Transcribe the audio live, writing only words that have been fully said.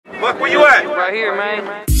fuck, where you at? Right here,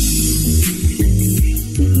 man.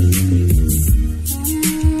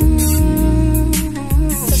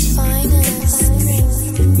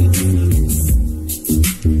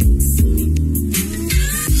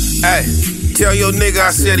 Hey, tell your nigga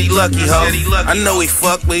I said he lucky, ho. I know he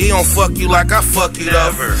fuck, but he don't fuck you like I fuck you,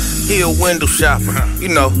 though. He a window shopper, you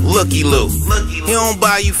know, looky-loo. He don't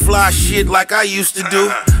buy you fly shit like I used to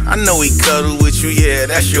do. I know he cuddle with you, yeah,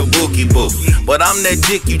 that's your bookie boo. But I'm that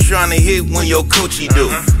dick you tryna hit when your coochie do.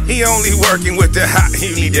 He only working with the hot,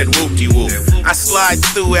 he need that whoop-de-whoop. I slide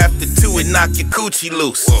through after 2 and knock your coochie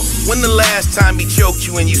loose. When the last time he choked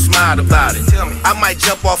you and you smiled about it? I might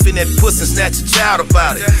jump off in that puss and snatch a child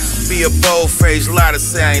about it. Be a bold-faced lie to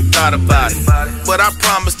say I ain't thought about it. But I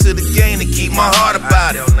promise to the game to keep my heart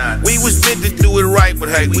about it. We was meant to do it right, but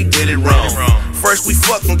hey, we did it wrong. First we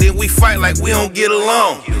fuck and then we fight like we don't get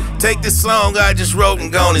along. Take this song I just wrote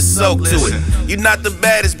and gone and soak to it. You're not the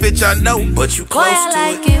baddest bitch I know, but you close to it. Boy,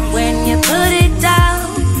 I like it when you put it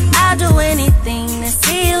down. I'll do anything to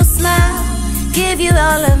see you smile. Give you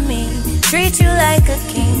all of me, treat you like a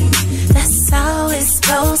king. That's how it's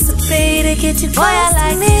supposed to be to get you close. Boy, I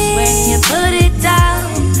like it when you put it down.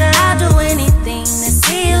 I'll do anything to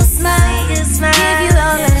see you smile. Give you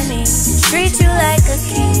all of me, treat you like a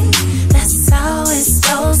king. That's how it's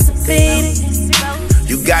supposed to be.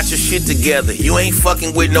 You got your shit together, you ain't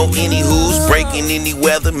fucking with no any-who's. Breaking any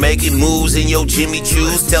weather, making moves in your Jimmy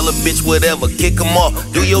Choos. Tell a bitch whatever, kick them off,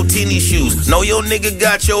 do your tennis shoes. Know your nigga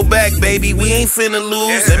got your back, baby, we ain't finna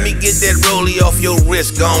lose. Let me get that rollie off your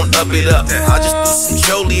wrist, gon' up it up. I just threw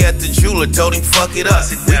some choli at the jeweler, told him fuck it up.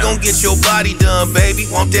 We gon' get your body done,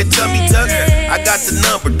 baby, want that tummy tuck? I got the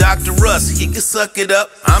number, Dr. Russ, he can suck it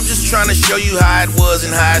up. I'm just tryna show you how it was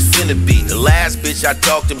and how it's finna be. The last bitch I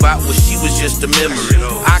talked about was she was just a memory.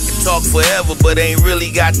 I can talk forever, but ain't really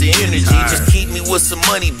got the energy. Just keep me with some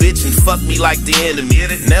money, bitch, and fuck me like the enemy.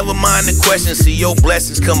 Never mind the questions, see your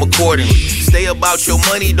blessings come accordingly. Stay about your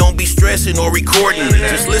money, don't be stressing or recording it.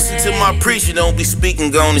 Just listen to my preaching, don't be speaking,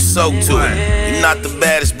 go and soak to it. You're not the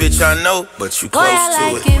baddest bitch I know, but you close to it. Boy,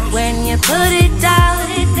 I like it when you put it down.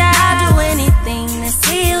 I'll do anything to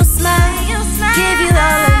see you smile. Give you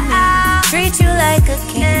all of me, treat you like a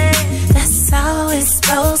king. That's how it's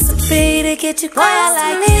supposed to be to get you close. Boy,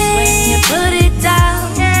 I like it when you put it